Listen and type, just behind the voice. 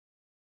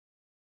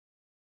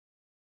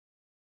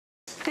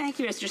Thank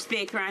you, Mr.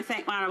 Speaker, and I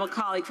thank my honourable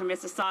colleague from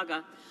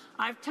Mississauga.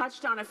 I've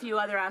touched on a few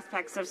other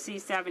aspects of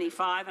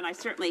C-75, and I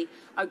certainly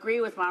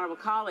agree with my honourable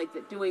colleague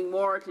that doing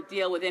more to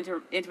deal with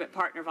intimate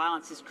partner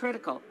violence is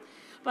critical.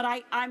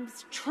 But I'm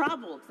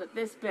troubled that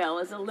this bill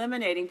is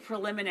eliminating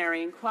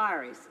preliminary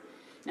inquiries.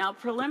 Now,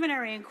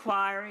 preliminary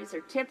inquiries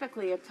are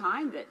typically a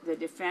time that the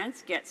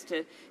defence gets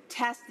to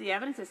test the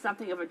evidence. It's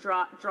something of a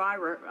dry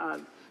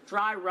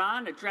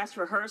run, a dress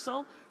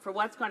rehearsal for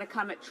what's going to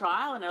come at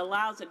trial, and it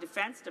allows the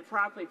defence to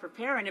properly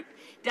prepare, and it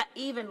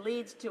even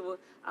leads to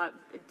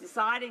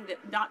deciding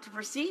not to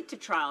proceed to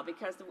trial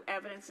because the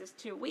evidence is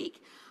too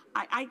weak.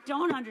 I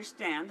don't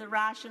understand the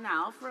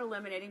rationale for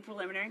eliminating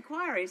preliminary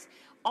inquiries,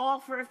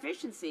 all for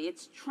efficiency.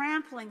 It's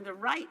trampling the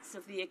rights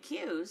of the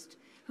accused,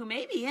 who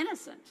may be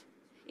innocent,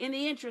 in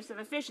the interest of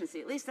efficiency.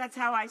 At least that's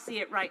how I see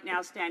it right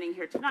now standing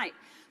here tonight.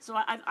 So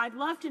I'd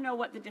love to know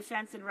what the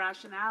defence and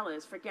rationale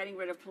is for getting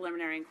rid of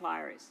preliminary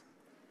inquiries.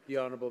 The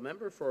honourable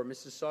member for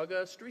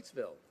Mississauga,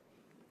 Streetsville.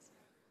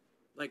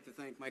 I'd like to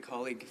thank my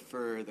colleague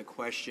for the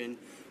question.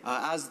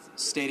 As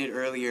stated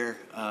earlier,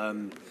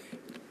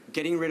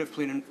 getting rid of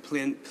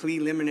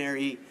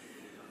preliminary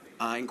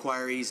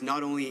inquiries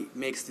not only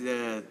makes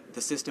the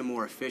system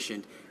more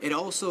efficient, it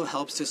also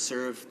helps to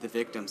serve the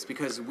victims,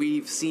 because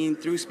we've seen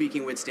through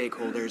speaking with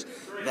stakeholders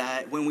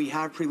that when we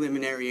have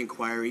preliminary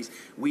inquiries,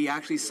 we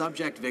actually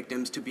subject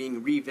victims to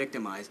being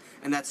re-victimized,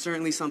 and that's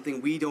certainly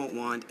something we don't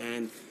want.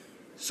 And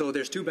so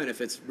there's two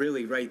benefits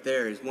really right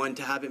there. Is one,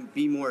 to have it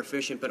be more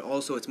efficient, but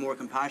also it's more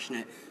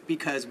compassionate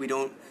because we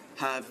don't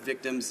have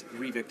victims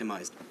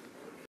re-victimized.